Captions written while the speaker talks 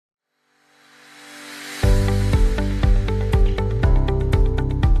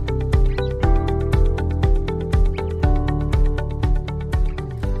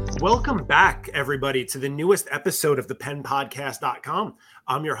back, everybody, to the newest episode of the penpodcast.com.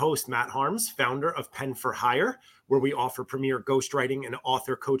 I'm your host, Matt Harms, founder of Pen for Hire, where we offer premier ghostwriting and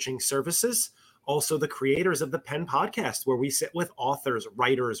author coaching services. Also, the creators of the Pen Podcast, where we sit with authors,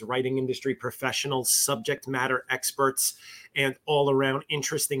 writers, writing industry professionals, subject matter experts, and all around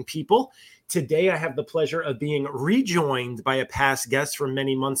interesting people. Today, I have the pleasure of being rejoined by a past guest from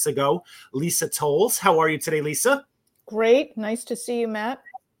many months ago, Lisa Tolles. How are you today, Lisa? Great. Nice to see you, Matt.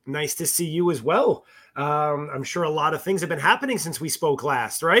 Nice to see you as well. I'm sure a lot of things have been happening since we spoke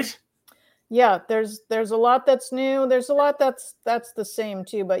last, right? Yeah, there's a lot that's new. There's a lot that's the same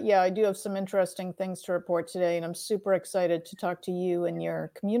too. But yeah, I do have some interesting things to report today, and I'm super excited to talk to you and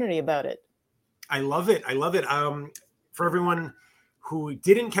your community about it. I love it. For everyone who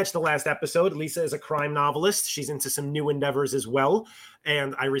didn't catch the last episode, Lisa is a crime novelist. She's into some new endeavors as well.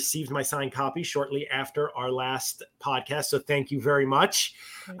 And I received my signed copy shortly after our last podcast. So thank you very much.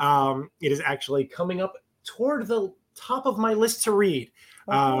 It is actually coming up toward the top of my list to read.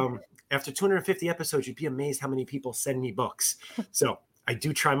 Okay. After 250 episodes, you'd be amazed how many people send me books. So I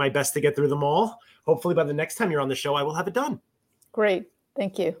do try my best to get through them all. Hopefully by the next time you're on the show, I will have it done. Great.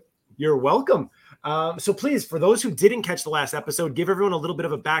 Thank you. You're welcome. So please, for those who didn't catch the last episode, give everyone a little bit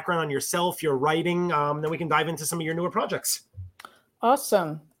of a background on yourself, your writing, then we can dive into some of your newer projects.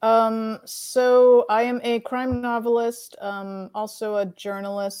 Awesome. So I am a crime novelist, also a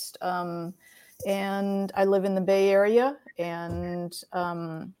journalist, and I live in the Bay Area, and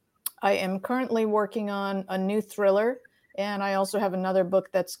I am currently working on a new thriller, and I also have another book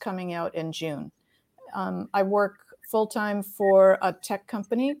that's coming out in June. I work full-time for a tech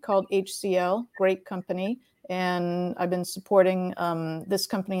company called HCL, great company. And I've been supporting this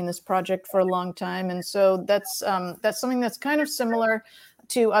company and this project for a long time. And so that's something that's kind of similar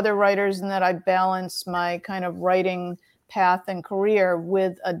to other writers in that I balance my kind of writing path and career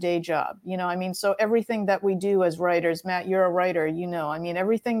with a day job. So everything that we do as writers, Matt, you're a writer,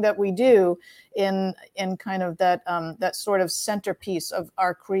 everything that we do in kind of that sort of centerpiece of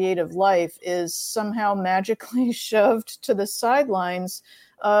our creative life is somehow magically shoved to the sidelines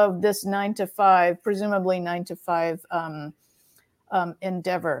of this 9 to 5, presumably 9 to 5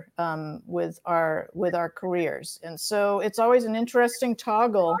 endeavor with our careers. And so it's always an interesting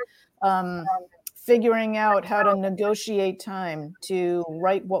toggle, figuring out how to negotiate time to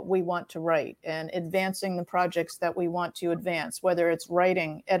write what we want to write and advancing the projects that we want to advance, whether it's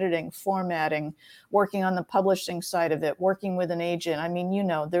writing, editing, formatting, working on the publishing side of it, working with an agent.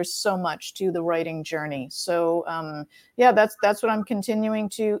 There's so much to the writing journey. So that's what I'm continuing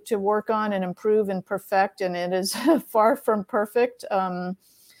to work on and improve and perfect. And it is far from perfect.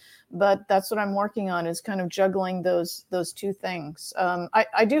 But that's what I'm working on, is kind of juggling those two things.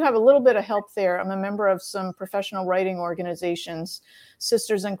 I do have a little bit of help there. I'm a member of some professional writing organizations,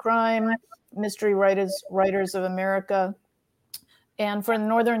 Sisters in Crime, Mystery Writers of America. And for the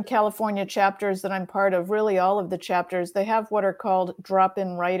Northern California chapters that I'm part of, really all of the chapters, they have what are called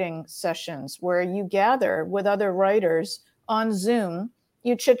drop-in writing sessions, where you gather with other writers on Zoom,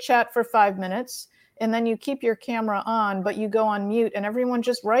 you chit-chat for 5 minutes, and then you keep your camera on, but you go on mute, and everyone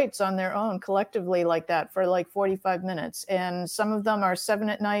just writes on their own collectively like that for like 45 minutes. And some of them are 7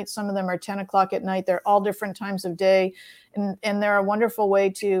 at night. Some of them are 10 o'clock at night. They're all different times of day. And they're a wonderful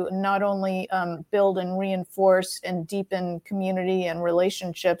way to not only build and reinforce and deepen community and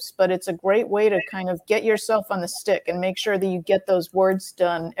relationships, but it's a great way to kind of get yourself on the stick and make sure that you get those words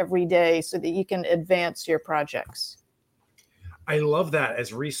done every day so that you can advance your projects. I love that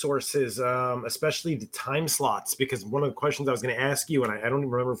as resources, especially the time slots, because one of the questions I was going to ask you, and I don't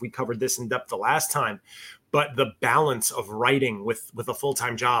even remember if we covered this in depth the last time, but the balance of writing with a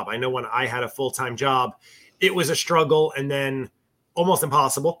full-time job. I know when I had a full-time job, it was a struggle and then almost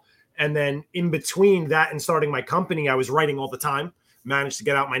impossible. And then in between that and starting my company, I was writing all the time, managed to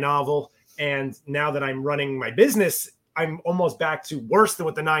get out my novel. And now that I'm running my business, I'm almost back to worse than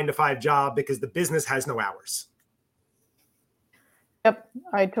with the 9 to 5 job because the business has no hours. Yep,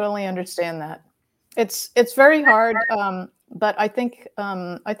 I totally understand that. It's very hard, but I think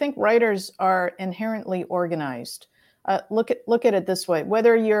writers are inherently organized. Look at it this way: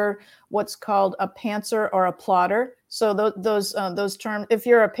 whether you're what's called a pantser or a plotter. So those terms. If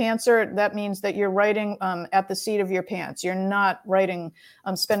you're a pantser, that means that you're writing at the seat of your pants. You're not writing,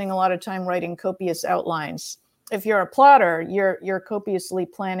 spending a lot of time writing copious outlines. If you're a plotter, you're copiously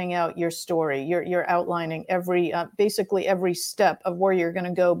planning out your story. You're outlining basically every step of where you're going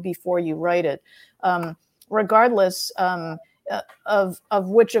to go before you write it. Regardless of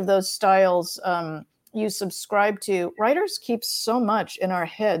which of those styles you subscribe to, writers keep so much in our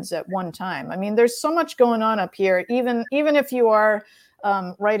heads at one time. I mean, there's so much going on up here. Even if you are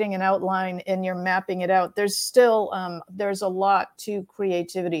writing an outline and you're mapping it out, there's still there's a lot to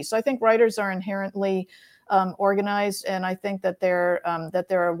creativity. So I think writers are inherently organized, and I think that there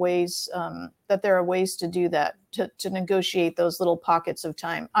are ways to do that, to negotiate those little pockets of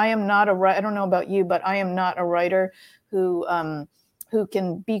time. I am not I don't know about you, but I am not a writer who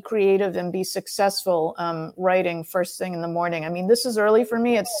can be creative and be successful writing first thing in the morning. I mean, this is early for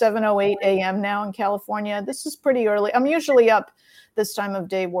me. It's 7:08 a.m. now in California. This is pretty early. I'm usually up this time of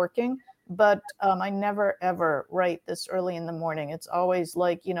day working, but I never, ever write this early in the morning. It's always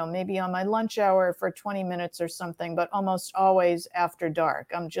like, maybe on my lunch hour for 20 minutes or something, but almost always after dark.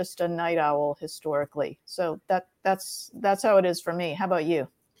 I'm just a night owl historically. So that's how it is for me. How about you?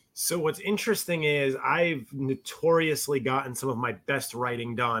 So what's interesting is I've notoriously gotten some of my best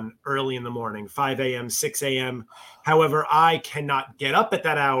writing done early in the morning, 5 a.m., 6 a.m. However, I cannot get up at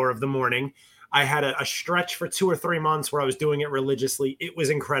that hour of the morning. I had a stretch for 2 or 3 months where I was doing it religiously. It was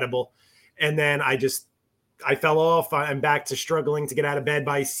incredible. And then I fell off. I'm back to struggling to get out of bed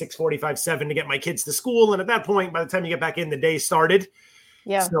by 6:45, 7 to get my kids to school. And at that point, by the time you get back in, the day started.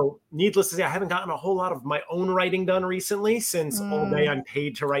 Yeah. So needless to say, I haven't gotten a whole lot of my own writing done recently, since all day I'm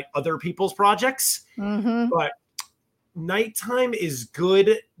paid to write other people's projects. Mm-hmm. But nighttime is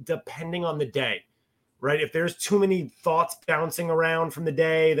good depending on the day, right? If there's too many thoughts bouncing around from the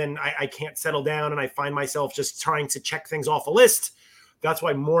day, then I can't settle down and I find myself just trying to check things off a list. That's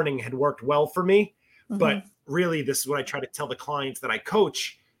why morning had worked well for me. Mm-hmm. But really, this is what I try to tell the clients that I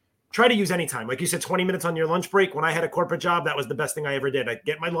coach. Try to use any time. Like you said, 20 minutes on your lunch break. When I had a corporate job, that was the best thing I ever did. I'd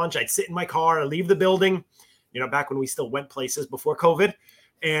get my lunch, I'd sit in my car, I'd leave the building, back when we still went places before COVID,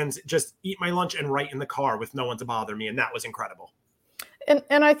 and just eat my lunch and write in the car with no one to bother me. And that was incredible.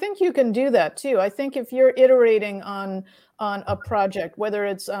 And I think you can do that too. I think if you're iterating on a project, whether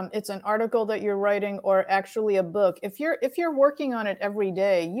it's an article that you're writing or actually a book, if you're working on it every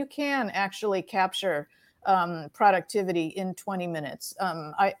day, you can actually capture productivity in 20 minutes.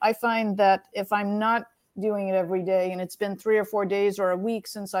 I find that if I'm not doing it every day and it's been 3 or 4 days or a week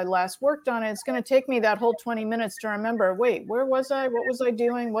since I last worked on it, it's going to take me that whole 20 minutes to remember, wait, where was I? What was I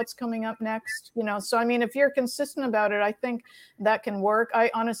doing? What's coming up next? So I mean, if you're consistent about it, I think that can work.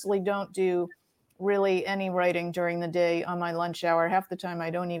 I honestly don't do really any writing during the day on my lunch hour. Half the time I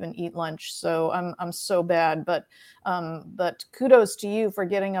don't even eat lunch. So I'm so bad, but kudos to you for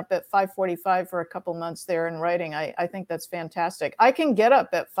getting up at 5:45 for a couple months there and writing. I think that's fantastic. I can get up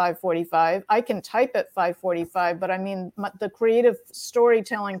at 5:45. I can type at 5:45, but I mean, the creative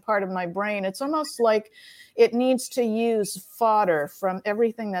storytelling part of my brain, it's almost like it needs to use fodder from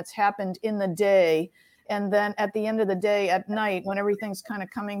everything that's happened in the day. And then at the end of the day, at night, when everything's kind of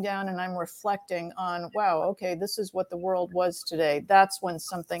coming down and I'm reflecting on, wow, okay, this is what the world was today. That's when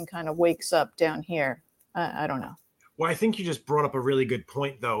something kind of wakes up down here. I don't know. Well, I think you just brought up a really good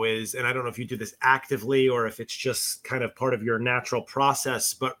point, though, and I don't know if you do this actively or if it's just kind of part of your natural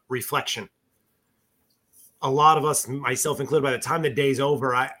process, but reflection. A lot of us, myself included, by the time the day's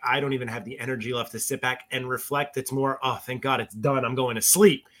over, I don't even have the energy left to sit back and reflect. It's more, oh, thank God it's done. I'm going to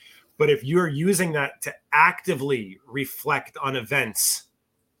sleep. But if you're using that to actively reflect on events,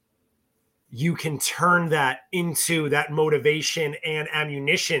 you can turn that into that motivation and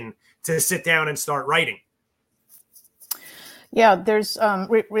ammunition to sit down and start writing. Yeah, there's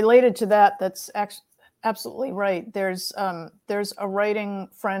related to that. That's absolutely right. There's a writing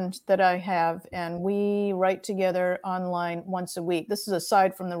friend that I have, and we write together online once a week. This is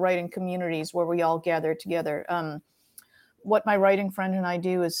aside from the writing communities where we all gather together. What my writing friend and I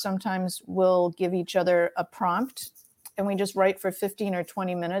do is sometimes we'll give each other a prompt and we just write for 15 or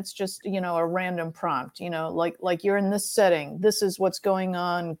 20 minutes, just, a random prompt, like you're in this setting, this is what's going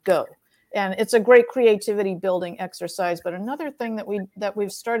on, go. And it's a great creativity building exercise. But another thing that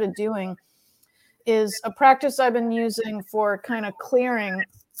we've started doing is a practice I've been using for kind of clearing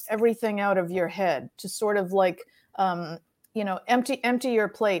everything out of your head, to sort of like, empty your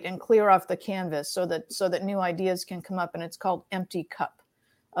plate and clear off the canvas so that new ideas can come up. And it's called Empty Cup.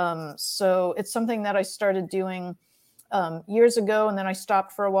 So it's something that I started doing years ago, and then I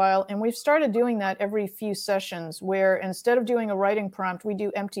stopped for a while. And we've started doing that every few sessions, where instead of doing a writing prompt, we do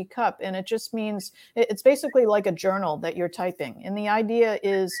Empty Cup. And it just means it's basically like a journal that you're typing. And the idea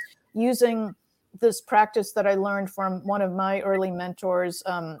is using this practice that I learned from one of my early mentors,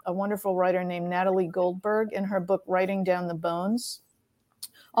 a wonderful writer named Natalie Goldberg, in her book, Writing Down the Bones.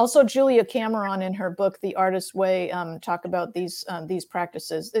 Also, Julia Cameron in her book, The Artist's Way, talk about these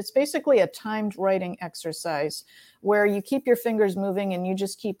practices. It's basically a timed writing exercise where you keep your fingers moving and you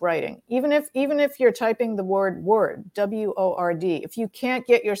just keep writing. Even if you're typing the word word, W-O-R-D, if you can't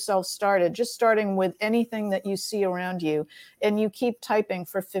get yourself started, just starting with anything that you see around you, and you keep typing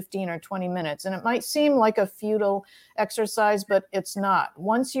for 15 or 20 minutes. And it might seem like a futile exercise, but it's not.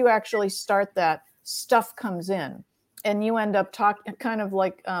 Once you actually start that, stuff comes in. And you end up talking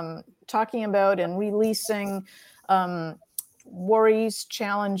about and releasing worries,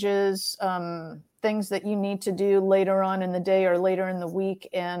 challenges, things that you need to do later on in the day or later in the week.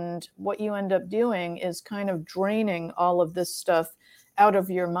 And what you end up doing is kind of draining all of this stuff out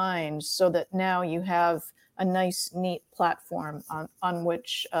of your mind so that now you have a nice, neat platform on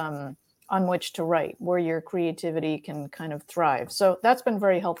which to write, where your creativity can kind of thrive. So that's been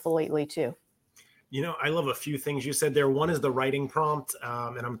very helpful lately too. I love a few things you said there. One is the writing prompt.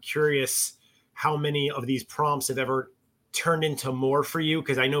 And I'm curious how many of these prompts have ever turned into more for you.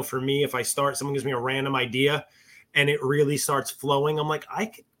 Because I know for me, if someone gives me a random idea and it really starts flowing, I'm like, I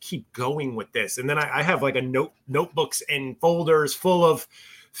could keep going with this. And then I have like notebooks and folders full of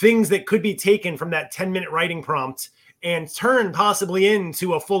things that could be taken from that 10-minute writing prompt and turned possibly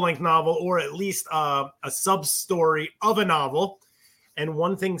into a full-length novel, or at least a sub-story of a novel. And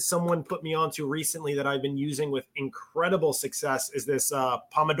one thing someone put me onto recently that I've been using with incredible success is this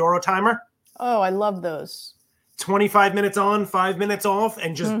Pomodoro timer. Oh, I love those. 25 minutes on, 5 minutes off.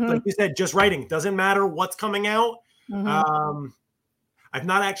 And just like you said, just writing. Doesn't matter what's coming out. I've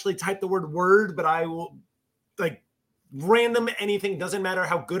not actually typed the word, but I will, like, random anything. Doesn't matter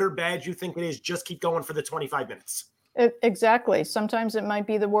how good or bad you think it is. Just keep going for the 25 minutes. Exactly. Sometimes it might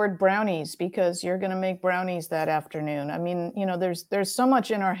be the word brownies because you're going to make brownies that afternoon. I mean, there's so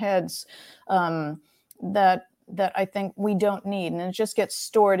much in our heads that I think we don't need, and it just gets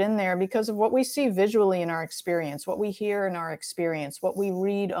stored in there because of what we see visually in our experience, what we hear in our experience, what we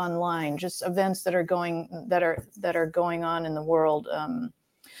read online, just events that are going on in the world.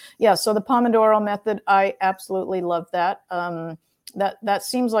 So the Pomodoro method, I absolutely love that. That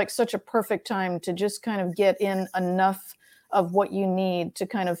seems like such a perfect time to just kind of get in enough of what you need to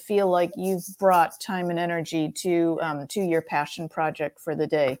kind of feel like you've brought time and energy to your passion project for the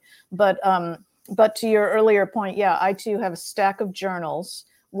day. But to your earlier point, I too have a stack of journals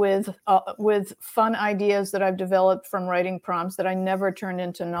with fun ideas that I've developed from writing prompts that I never turned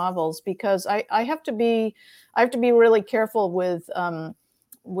into novels, because I have to be really careful with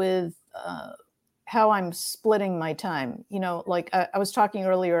how I'm splitting my time. Like I was talking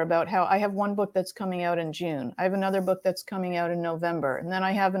earlier about how I have one book that's coming out in June. I have another book that's coming out in November. And then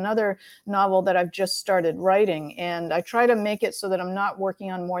I have another novel that I've just started writing. And I try to make it so that I'm not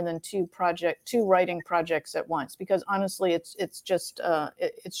working on more than two writing projects at once, because honestly, it's just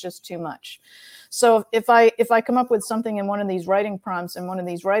too much. So if I come up with something in one of these writing prompts and one of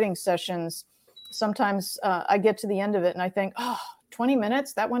these writing sessions, sometimes I get to the end of it and I think, 20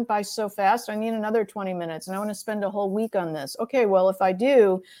 minutes? That went by so fast. I need another 20 minutes and I want to spend a whole week on this. Okay, well, if I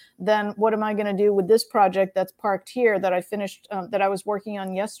do, then what am I going to do with this project that's parked here that I finished, that I was working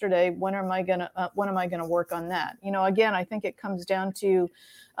on yesterday? When am I going to work on that? Again, I think it comes down to,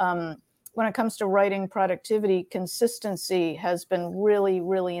 when it comes to writing productivity, consistency has been really,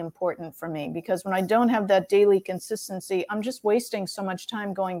 really important for me, because when I don't have that daily consistency, I'm just wasting so much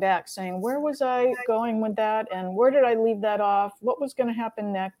time going back saying, where was I going with that? And where did I leave that off? What was going to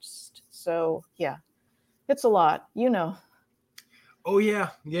happen next? So it's a lot, Oh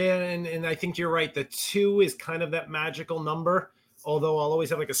yeah. Yeah. And I think you're right. The 2 is kind of that magical number, although I'll always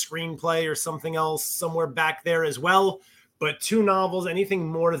have like a screenplay or something else somewhere back there as well. But 2 novels,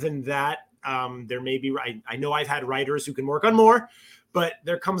 anything more than that, there may be, I know I've had writers who can work on more, but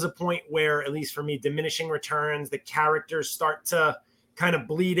there comes a point where, at least for me, diminishing returns, the characters start to kind of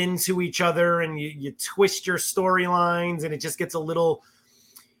bleed into each other and you twist your storylines, and it just gets a little,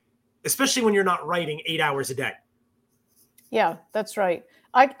 especially when you're not writing 8 hours a day. Yeah, that's right.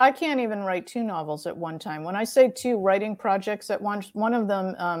 I can't even write 2 novels at one time. When I say 2 writing projects at once, one of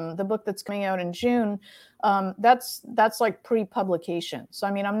them, the book that's coming out in June, that's like pre-publication. So,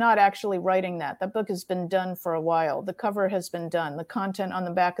 I mean, I'm not actually writing that. That book has been done for a while. The cover has been done. The content on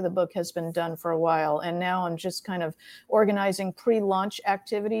the back of the book has been done for a while. And now I'm just kind of organizing pre-launch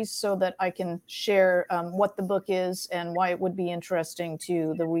activities so that I can share what the book is and why it would be interesting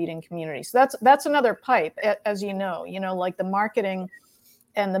to the reading community. So that's another pipe, as you know, like the marketing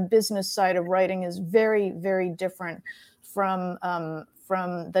and the business side of writing is very, very different from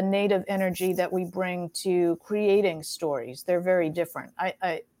the native energy that we bring to creating stories. They're very different.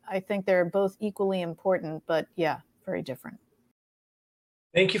 I think they're both equally important, but very different.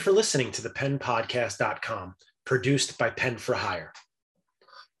 Thank you for listening to the penpodcast.com, produced by Pen for Hire.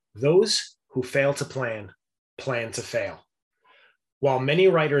 Those who fail to plan to fail. While many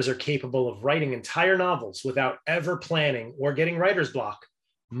writers are capable of writing entire novels without ever planning or getting writer's block,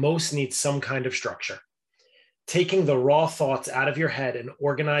 most need some kind of structure. Taking the raw thoughts out of your head and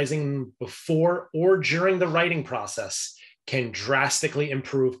organizing them before or during the writing process can drastically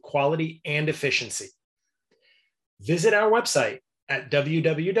improve quality and efficiency. Visit our website at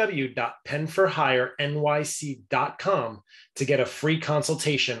www.penforhirenyc.com to get a free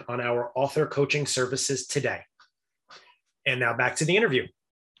consultation on our author coaching services today. And now back to the interview.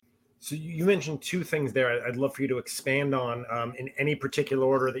 So you mentioned two things there I'd love for you to expand on in any particular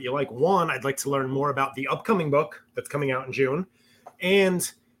order that you like. One, I'd like to learn more about the upcoming book that's coming out in June and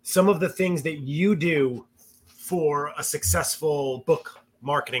some of the things that you do for a successful book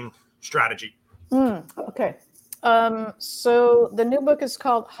marketing strategy. Okay. So the new book is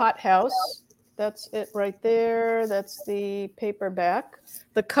called Hot House. That's it right there. That's the paperback.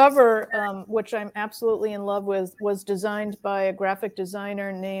 The cover, which I'm absolutely in love with, was designed by a graphic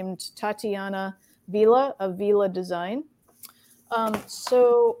designer named Tatiana Vila of Vila Design.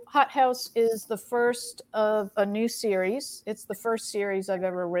 So Hot House is the first of a new series. It's the first series I've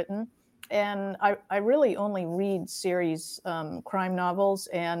ever written. And I really only read series crime novels,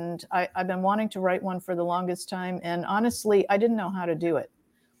 and I've been wanting to write one for the longest time. And honestly, I didn't know how to do it.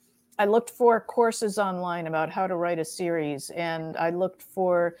 I looked for courses online about how to write a series, and I looked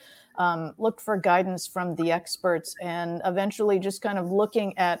for guidance from the experts, and eventually just kind of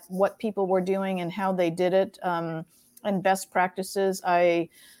looking at what people were doing and how they did it, and best practices. I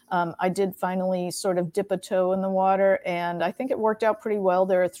did finally sort of dip a toe in the water, and I think it worked out pretty well.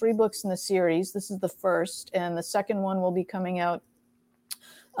 There are 3 books in the series. This is the first, and the second one will be coming out,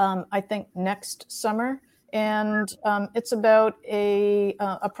 I think, next summer. And it's about a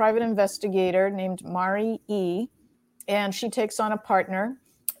private investigator named Mari E, and she takes on a partner,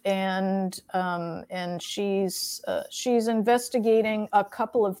 and she's investigating a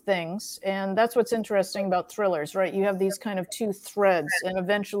couple of things, and that's what's interesting about thrillers, right? You have these kind of 2 threads, and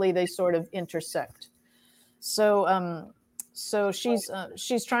eventually they sort of intersect. So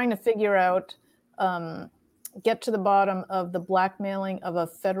she's trying to figure out, get to the bottom of the blackmailing of a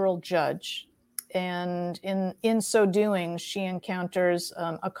federal judge. And in so doing, she encounters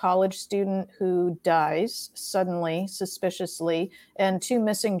a college student who dies suddenly, suspiciously, and 2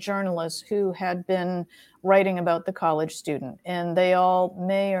 missing journalists who had been writing about the college student. And they all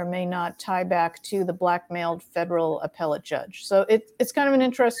may or may not tie back to the blackmailed federal appellate judge. So it's kind of an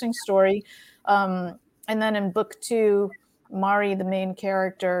interesting story. And then in book 2, Mari, the main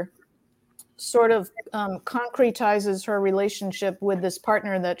character, sort of concretizes her relationship with this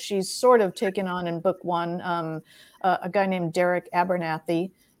partner that she's sort of taken on in book 1, a guy named Derek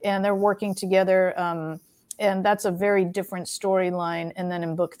Abernathy, and they're working together, and that's a very different storyline. And then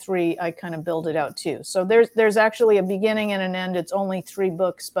in book 3, I kind of build it out too. So there's actually a beginning and an end. It's only 3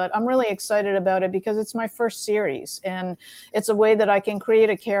 books, but I'm really excited about it because it's my first series, and it's a way that I can create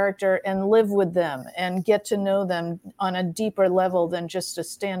a character and live with them and get to know them on a deeper level than just a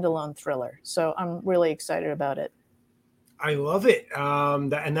standalone thriller. So I'm really excited about it. I love it.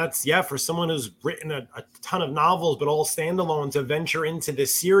 And that's, for someone who's written a ton of novels, but all standalone, to venture into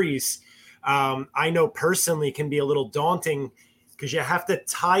this series, I know personally can be a little daunting because you have to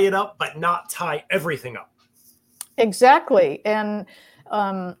tie it up, but not tie everything up. Exactly. And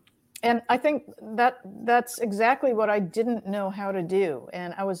I think that's exactly what I didn't know how to do.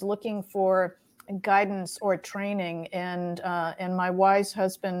 And I was looking for guidance or training. And my wise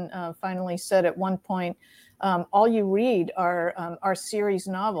husband finally said at one point, all you read are series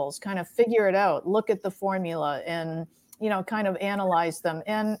novels. Kind of figure it out, look at the formula, and kind of analyze them.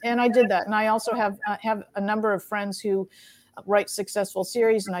 And I did that. And I also have a number of friends who write successful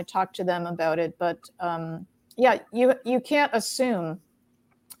series, and I talk to them about it. But you can't assume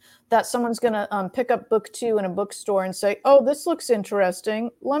that someone's going to pick up book 2 in a bookstore and say, "Oh, this looks interesting.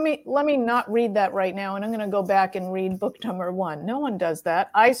 Let me not read that right now, and I'm going to go back and read book number 1." No one does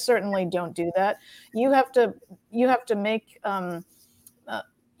that. I certainly don't do that. You have to make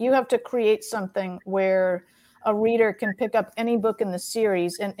you have to create something where a reader can pick up any book in the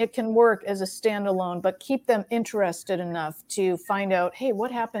series, and it can work as a standalone, but keep them interested enough to find out, hey,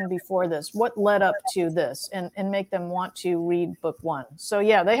 what happened before this? What led up to this? And make them want to read book 1. So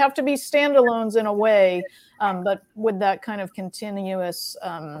they have to be standalones in a way, but with that kind of continuous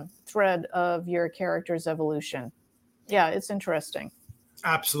thread of your character's evolution. Yeah, it's interesting.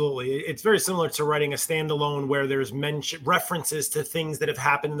 Absolutely. It's very similar to writing a standalone where there's references to things that have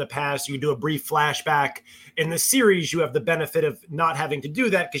happened in the past. You do a brief flashback. In the series, you have the benefit of not having to do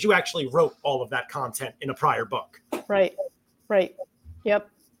that because you actually wrote all of that content in a prior book. Right. Yep.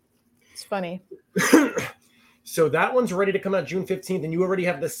 It's funny. So that one's ready to come out June 15th, and you already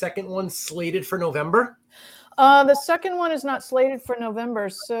have the second one slated for November? The second one is not slated for November.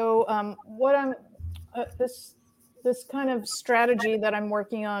 So this kind of strategy that I'm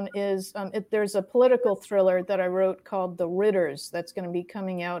working on is there's a political thriller that I wrote called The Ritters that's going to be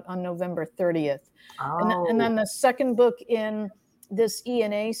coming out on November 30th. Oh. And then the second book in this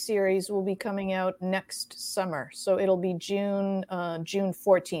E&A series will be coming out next summer. So it'll be June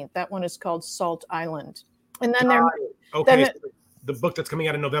 14th. That one is called Salt Island. And then the book that's coming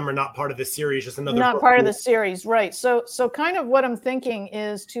out in November, not part of the series, just another not book. Part of the series, right? So kind of what I'm thinking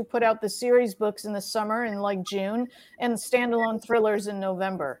is to put out the series books in the summer in like June, and standalone thrillers in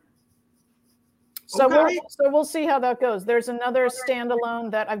November. So we'll see how that goes. There's another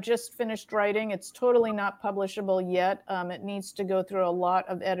standalone that I've just finished writing. It's totally not publishable yet. It needs to go through a lot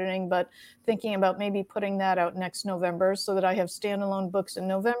of editing, but thinking about maybe putting that out next November so that I have standalone books in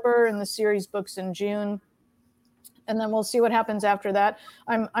November and the series books in June. And then we'll see what happens after that.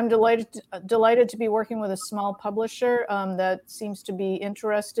 I'm delighted to be working with a small publisher that seems to be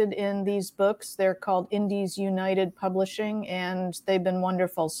interested in these books. They're called Indies United Publishing, and they've been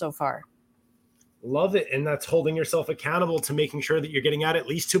wonderful so far. Love it. And that's holding yourself accountable to making sure that you're getting out at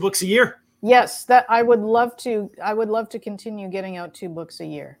least 2 books a year. Yes, that I would love to continue getting out 2 books a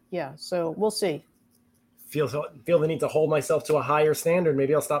year. Yeah. So we'll see. Feel the need to hold myself to a higher standard.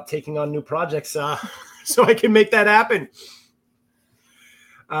 Maybe I'll stop taking on new projects so I can make that happen.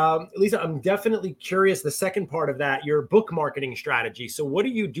 Lisa, I'm definitely curious. The second part of that, your book marketing strategy. So what do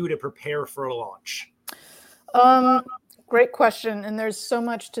you do to prepare for a launch? Great question. And there's so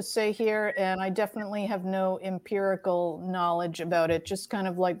much to say here. And I definitely have no empirical knowledge about it. Just kind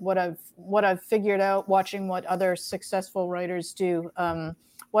of like what I've figured out watching what other successful writers do.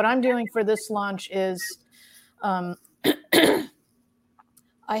 What I'm doing for this launch is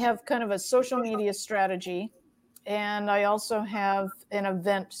I have kind of a social media strategy, and I also have an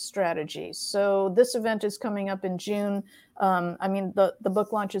event strategy. So this event is coming up in June. The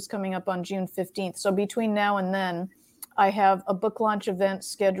book launch is coming up on June 15th. So between now and then, I have a book launch event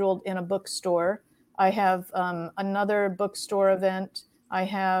scheduled in a bookstore. I have another bookstore event. I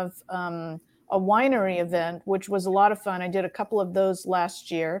have a winery event, which was a lot of fun. I did a couple of those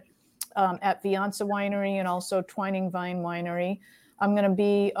last year at Vianza Winery and also Twining Vine Winery. I'm going to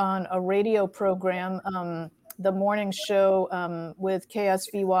be on a radio program, the morning show with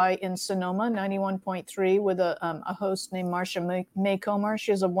KSVY in Sonoma, 91.3, with a host named Marcia Maycomer.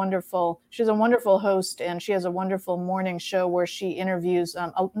 She's a wonderful host, and she has a wonderful morning show where she interviews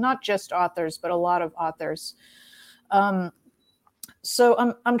not just authors, but a lot of authors.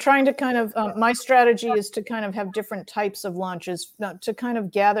 So I'm trying to kind of, my strategy is to kind of have different types of launches, to kind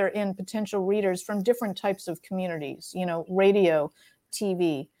of gather in potential readers from different types of communities, radio,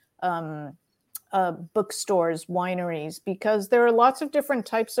 TV, bookstores, wineries, because there are lots of different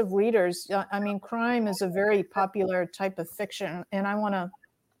types of readers. Crime is a very popular type of fiction, and I want to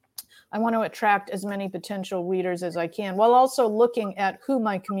attract as many potential readers as I can, while also looking at who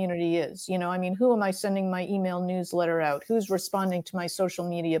my community is. Who am I sending my email newsletter out? Who's responding to my social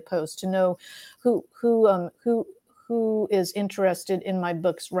media posts, to know who is interested in my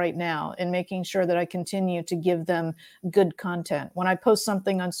books right now, and making sure that I continue to give them good content. When I post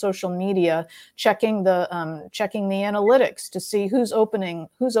something on social media, checking the analytics to see who's opening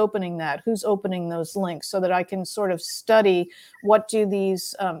those links, so that I can sort of study what do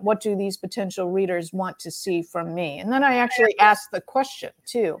these potential readers want to see from me. And then I actually ask the question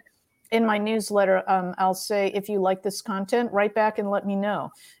too. In my newsletter, I'll say, if you like this content, write back and let me know.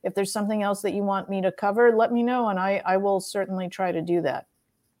 If there's something else that you want me to cover, let me know, and I will certainly try to do that.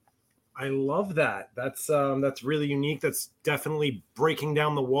 I love that. That's really unique. That's definitely breaking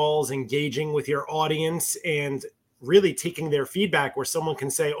down the walls, engaging with your audience, and really taking their feedback, where someone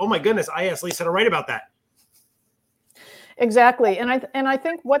can say, "Oh my goodness, I asked Lisa to write about that." Exactly. And I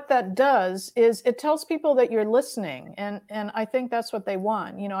think what that does is it tells people that you're listening. And I think that's what they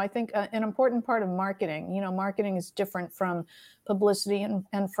want. I think an important part of marketing, marketing is different from publicity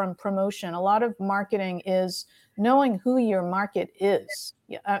and from promotion. A lot of marketing is knowing who your market is.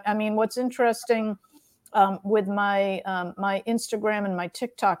 What's interesting with my Instagram and my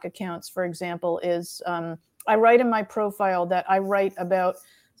TikTok accounts, for example, is I write in my profile that I write about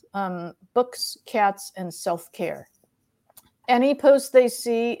books, cats, and self-care. any post they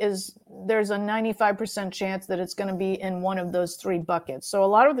see there's a 95% chance that it's going to be in one of those three buckets. So a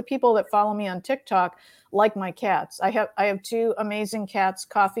lot of the people that follow me on TikTok like my cats. I have two amazing cats,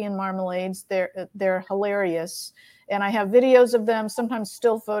 Coffee and Marmalades. They're hilarious. And I have videos of them, sometimes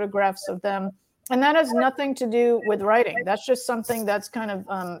still photographs of them. And that has nothing to do with writing. That's just something that's kind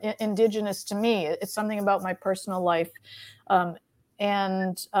of indigenous to me. It's something about my personal life.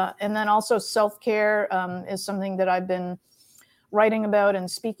 And then also self-care is something that I've been writing about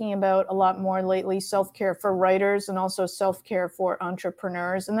and speaking about a lot more lately. Self-care for writers and also self-care for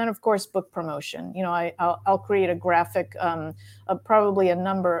entrepreneurs. And then, of course, book promotion. You know, I'll create a graphic, probably a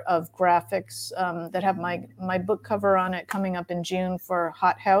number of graphics that have my book cover on it coming up in June for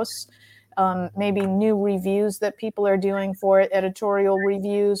Hot House. Maybe new reviews that people are doing for it, editorial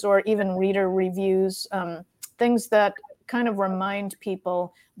reviews, or even reader reviews, things that kind of remind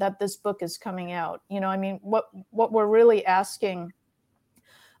people that this book is coming out. You know, I mean, what we're really asking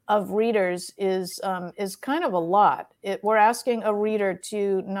of readers is kind of a lot. We're asking a reader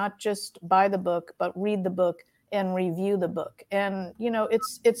to not just buy the book, but read the book and review the book. And, you know,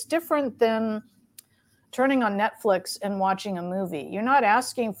 it's different than turning on Netflix and watching a movie. You're not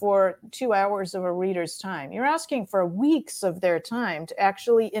asking for 2 hours of a reader's time. You're asking for weeks of their time to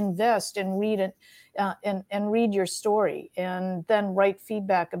actually invest and read it and read your story and then write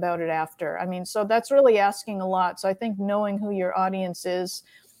feedback about it after. I mean, so that's really asking a lot. So I think knowing who your audience is,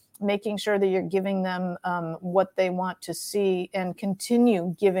 making sure that you're giving them what they want to see and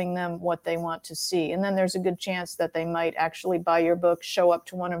continue giving them what they want to see. And then there's a good chance that they might actually buy your book, show up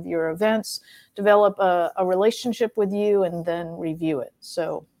to one of your events, develop a relationship with you, and then review it.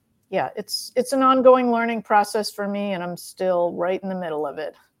 So yeah, it's an ongoing learning process for me, and I'm still right in the middle of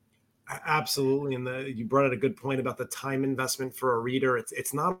it. Absolutely. And you brought out a good point about the time investment for a reader.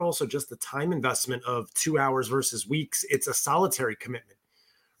 It's not also just the time investment of 2 hours versus weeks. It's a solitary commitment,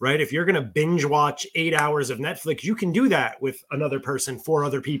 right? If you're going to binge watch 8 hours of Netflix, you can do that with another person, 4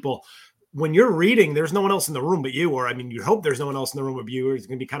 other people. When you're reading, there's no one else in the room but you, or I mean, you hope there's no one else in the room but you, or it's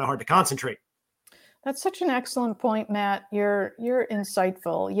going to be kind of hard to concentrate. That's such an excellent point, Matt. You're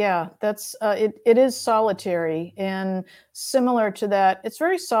insightful. Yeah, that's it is solitary, and similar to that, it's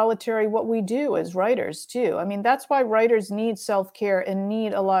very solitary what we do as writers too. I mean, that's why writers need self-care and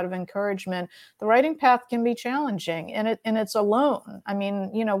need a lot of encouragement. The writing path can be challenging, and it's alone. I mean,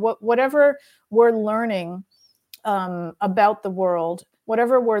 you know, whatever we're learning about the world,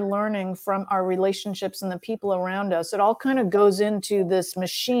 whatever we're learning from our relationships and the people around us, it all kind of goes into this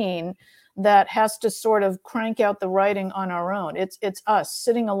machine that has to sort of crank out the writing on our own. It's us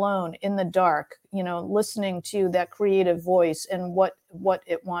sitting alone in the dark, you know, listening to that creative voice and what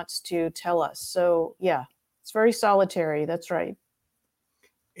it wants to tell us. So yeah, it's very solitary. That's right.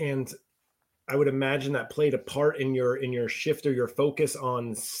 And I would imagine that played a part in your shift or your focus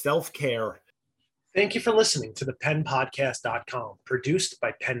on self-care. Thank you for listening to the penpodcast.com, produced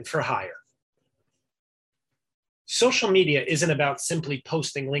by Pen for Hire. Social media isn't about simply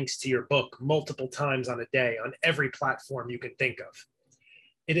posting links to your book multiple times on a day on every platform you can think of.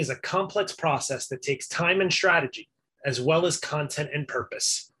 It is a complex process that takes time and strategy, as well as content and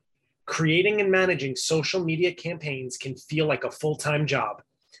purpose. Creating and managing social media campaigns can feel like a full-time job,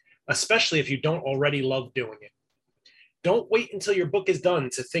 especially if you don't already love doing it. Don't wait until your book is done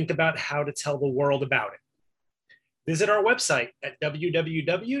to think about how to tell the world about it. Visit our website at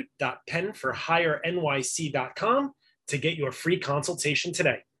www.penforhirenyc.com to get your free consultation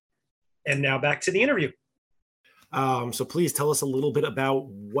today. And now back to the interview. So please tell us a little bit about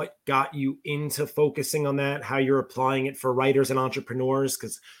what got you into focusing on that, how you're applying it for writers and entrepreneurs,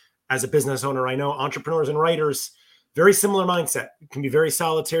 because as a business owner, I know entrepreneurs and writers, very similar mindset. It can be very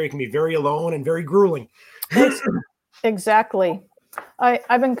solitary, it can be very alone and very grueling. Exactly.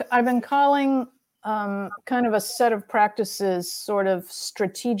 I've been calling kind of a set of practices sort of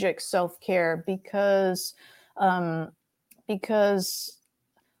strategic self-care because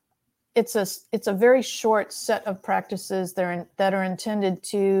it's a very short set of practices that are intended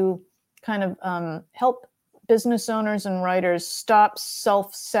to kind of help business owners and writers stop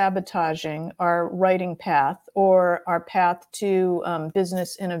self-sabotaging our writing path or our path to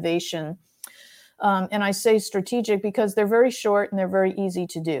business innovation. And I say strategic because they're very short and they're very easy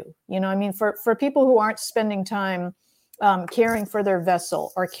to do. You know, I mean, for people who aren't spending time caring for their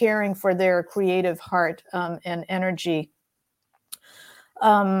vessel or caring for their creative heart and energy,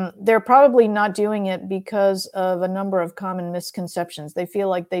 they're probably not doing it because of a number of common misconceptions. They feel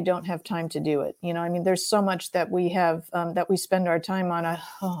like they don't have time to do it. You know, I mean, there's so much that we have that we spend our time on.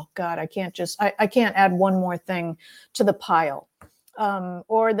 Oh God, I can't add one more thing to the pile.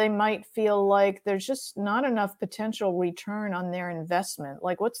 or they might feel like there's just not enough potential return on their investment.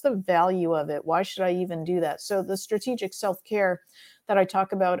 Like, what's the value of it? Why should I even do that? So the strategic self-care that I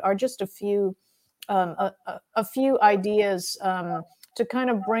talk about are just a few ideas to kind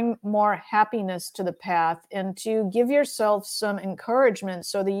of bring more happiness to the path and to give yourself some encouragement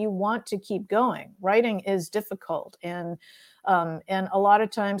so that you want to keep going. Writing is difficult, and a lot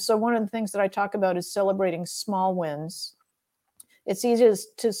of times, so one of the things that I talk about is celebrating small wins. It's easy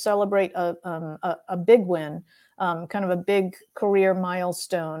to celebrate a big win, kind of a big career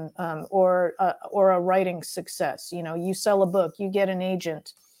milestone, or a writing success. You know, you sell a book, you get an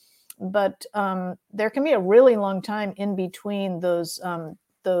agent, but there can be a really long time in between those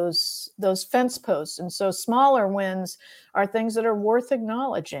fence posts. And so smaller wins are things that are worth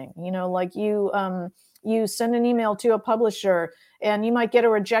acknowledging. You know, like you send an email to a publisher and you might get a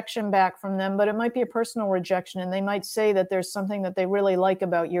rejection back from them, but it might be a personal rejection, and they might say that there's something that they really like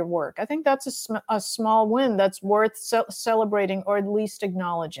about your work. I think that's a small win that's worth celebrating, or at least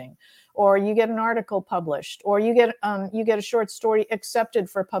acknowledging. Or you get an article published, or you get a short story accepted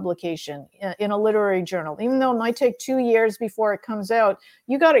for publication in a literary journal. Even though it might take 2 years before it comes out,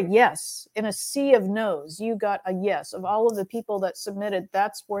 you got a yes in a sea of no's. You got a yes of all of the people that submitted.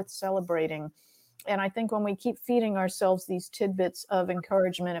 That's worth celebrating. And I think when we keep feeding ourselves these tidbits of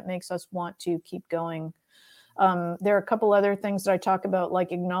encouragement, it makes us want to keep going. There are a couple other things that I talk about,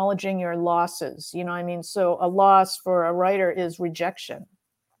 like acknowledging your losses. You know, I mean, so a loss for a writer is rejection.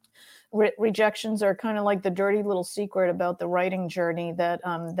 Rejections are kind of like the dirty little secret about the writing journey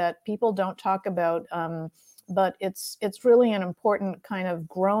that people don't talk about, but it's really an important kind of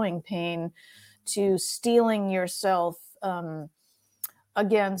growing pain to steeling yourself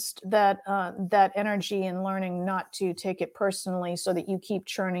against that energy and learning not to take it personally, so that you keep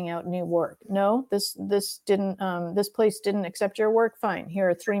churning out new work. No, this place didn't accept your work. Fine, here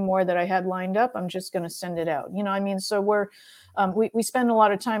are 3 more that I had lined up. I'm just going to send it out. You know, I mean, so we spend a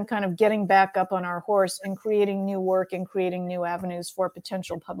lot of time kind of getting back up on our horse and creating new work and creating new avenues for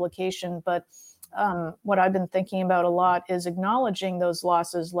potential publication. But what I've been thinking about a lot is acknowledging those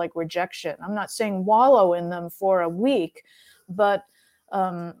losses, like rejection. I'm not saying wallow in them for a week, but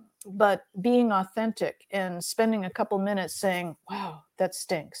being authentic and spending a couple minutes saying, wow, that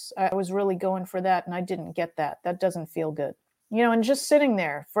stinks. I was really going for that and I didn't get that. That doesn't feel good. You know, and just sitting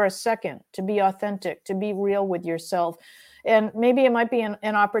there for a second to be authentic, to be real with yourself. And maybe it might be an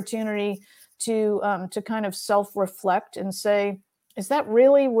opportunity to kind of self-reflect and say, is that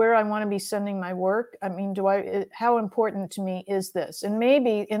really where I want to be sending my work? I mean, how important to me is this? And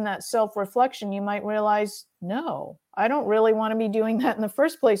maybe in that self-reflection, you might realize, no, I don't really want to be doing that in the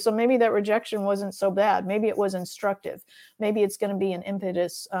first place. So maybe that rejection wasn't so bad. Maybe it was instructive. Maybe it's going to be an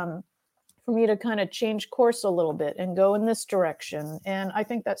impetus for me to kind of change course a little bit and go in this direction. And I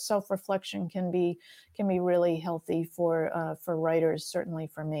think that self-reflection can be really healthy for writers, certainly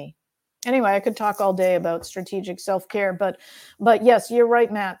for me. Anyway, I could talk all day about strategic self-care, but yes, you're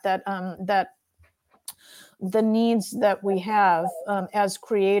right, Matt, that the needs that we have as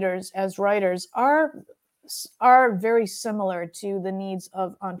creators, as writers, are very similar to the needs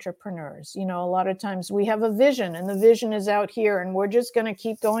of entrepreneurs. You know, a lot of times we have a vision, and the vision is out here, and we're just going to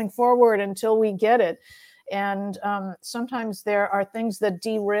keep going forward until we get it. And sometimes there are things that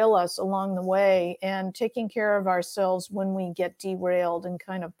derail us along the way, and taking care of ourselves when we get derailed and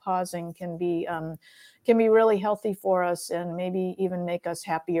kind of pausing can be really healthy for us, and maybe even make us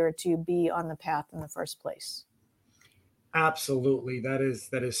happier to be on the path in the first place. Absolutely. That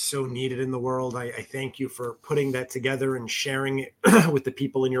is so needed in the world. I thank you for putting that together and sharing it with the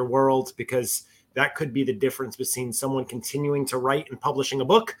people in your world, because that could be the difference between someone continuing to write and publishing a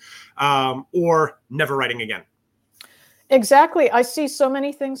book, or never writing again. Exactly. I see so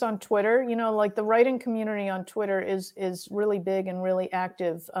many things on Twitter, you know, like the writing community on Twitter is really big and really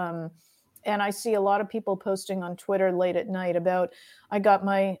active. And I see a lot of people posting on Twitter late at night about, I got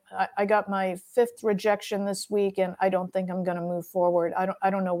my 5th rejection this week, and I don't think I'm going to move forward. I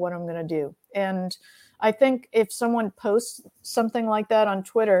don't know what I'm going to do. And I think if someone posts something like that on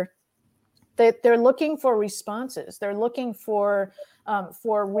Twitter, they're looking for responses. They're looking for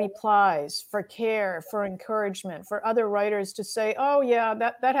replies, for care, for encouragement, for other writers to say, oh yeah,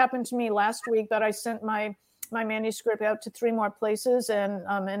 that happened to me last week, that I sent my manuscript out to 3 more places, and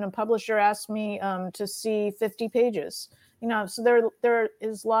a publisher asked me to see 50 pages. You know, so there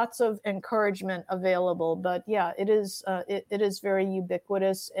is lots of encouragement available. But yeah, it is very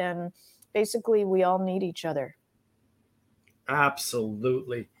ubiquitous, and basically we all need each other.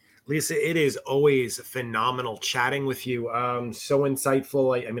 Absolutely. Lisa, it is always phenomenal chatting with you. So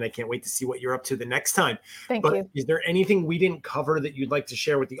insightful. I mean, I can't wait to see what you're up to the next time. Thank But you. is there anything we didn't cover that you'd like to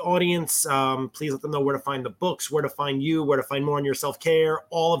share with the audience? Please let them know where to find the books, where to find you, where to find more on your self-care,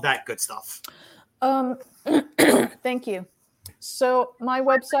 all of that good stuff. Thank you. So my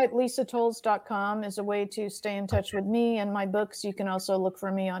website, lisatolles.com, is a way to stay in touch with me and my books. You can also look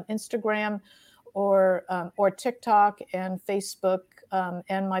for me on Instagram or TikTok and Facebook.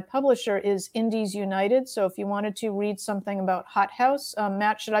 And my publisher is Indies United. So if you wanted to read something about Hot House,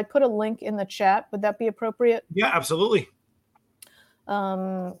 Matt, should I put a link in the chat? Would that be appropriate? Yeah, absolutely.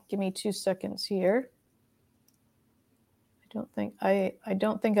 Give me 2 seconds here. I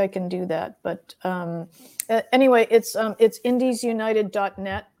don't think I can do that, but anyway, it's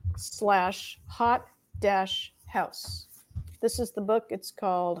indiesunited.net/hot-house. This is the book. It's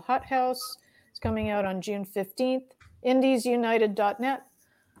called Hot House. It's coming out on June 15th.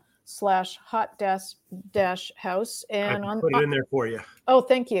 indiesunited.net/hot-house. And I put it in there for you. Oh,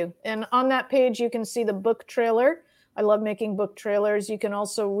 thank you. And on that page, you can see the book trailer. I love making book trailers. You can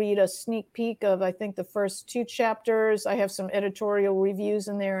also read a sneak peek of, I think, the first 2 chapters. I have some editorial reviews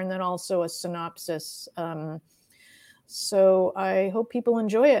in there, and then also a synopsis. So I hope people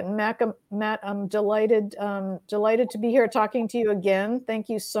enjoy it. And Matt, I'm delighted to be here talking to you again. Thank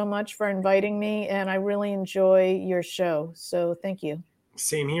you so much for inviting me, and I really enjoy your show. So thank you.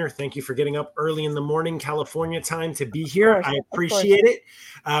 Same here. Thank you for getting up early in the morning, California time, to be here. I appreciate it.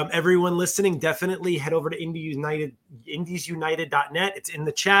 Everyone listening, definitely head over to indiesunited.net. It's in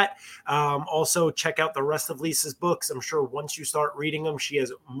the chat. Also, check out the rest of Lisa's books. I'm sure once you start reading them, she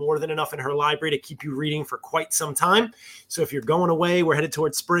has more than enough in her library to keep you reading for quite some time. So if you're going away, we're headed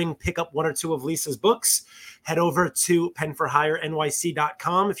towards spring, pick up 1 or 2 of Lisa's books. Head over to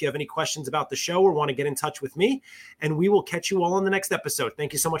penforhirenyc.com if you have any questions about the show or want to get in touch with me, and we will catch you all on the next episode.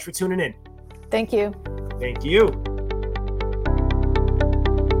 Thank you so much for tuning in. Thank you. Thank you.